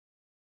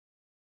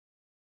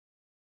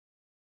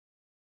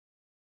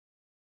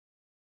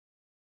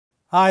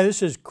Hi,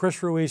 this is Chris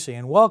Ruisi,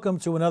 and welcome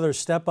to another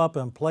Step Up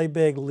and Play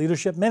Big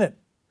Leadership Minute.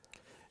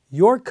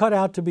 You're cut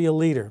out to be a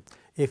leader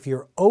if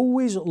you're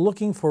always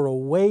looking for a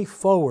way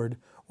forward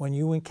when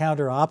you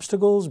encounter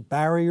obstacles,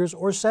 barriers,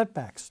 or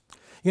setbacks.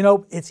 You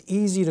know, it's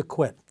easy to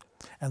quit,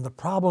 and the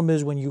problem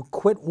is when you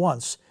quit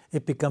once,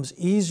 it becomes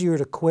easier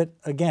to quit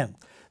again.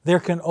 There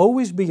can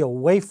always be a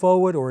way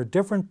forward or a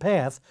different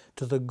path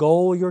to the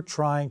goal you're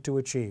trying to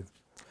achieve.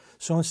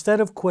 So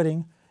instead of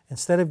quitting,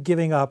 instead of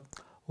giving up,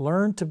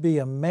 learn to be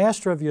a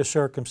master of your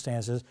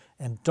circumstances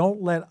and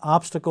don't let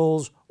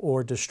obstacles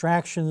or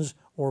distractions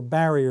or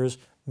barriers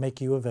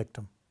make you a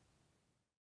victim.